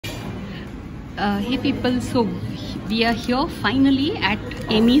Hey people, so we are here finally at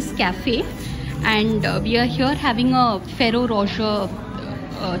Amy's Cafe, and we are here having a Ferrero Rocher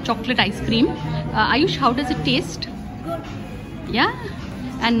chocolate ice cream. Ayush, how does it taste? Good. Yeah,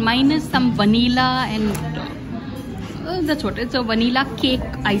 and mine is some vanilla and that's what, it's a vanilla cake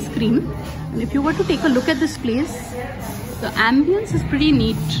ice cream. And if you were to take a look at this place, the ambience is pretty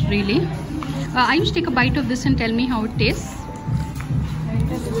neat, really. Ayush, take a bite of this and tell me how it tastes.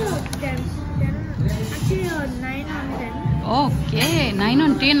 Actually, 9 on 10. Okay, 9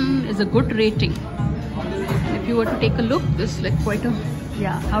 on 10 is a good rating. If you were to take a look, this is like quite a...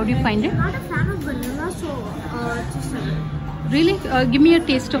 Yeah, how do you find it? I'm not a fan of vanilla, so it's a 7. Really? Give me a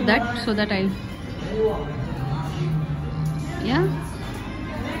taste of that so that I'll... Yeah?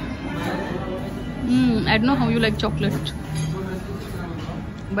 I don't know how you like chocolate.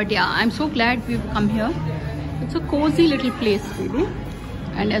 But yeah, I'm so glad we've come here. It's a cozy little place, really.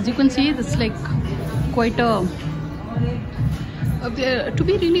 And as you can see, this is like quite a... to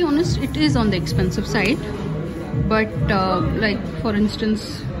be really honest, it is on the expensive side. But like for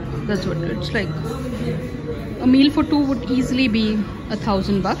instance, that's what it's like. A meal for two would easily be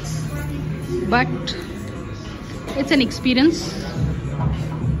 $1,000. But it's an experience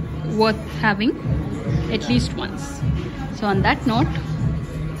worth having at least once. So on that note,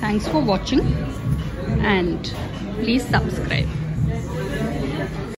 thanks for watching and please subscribe.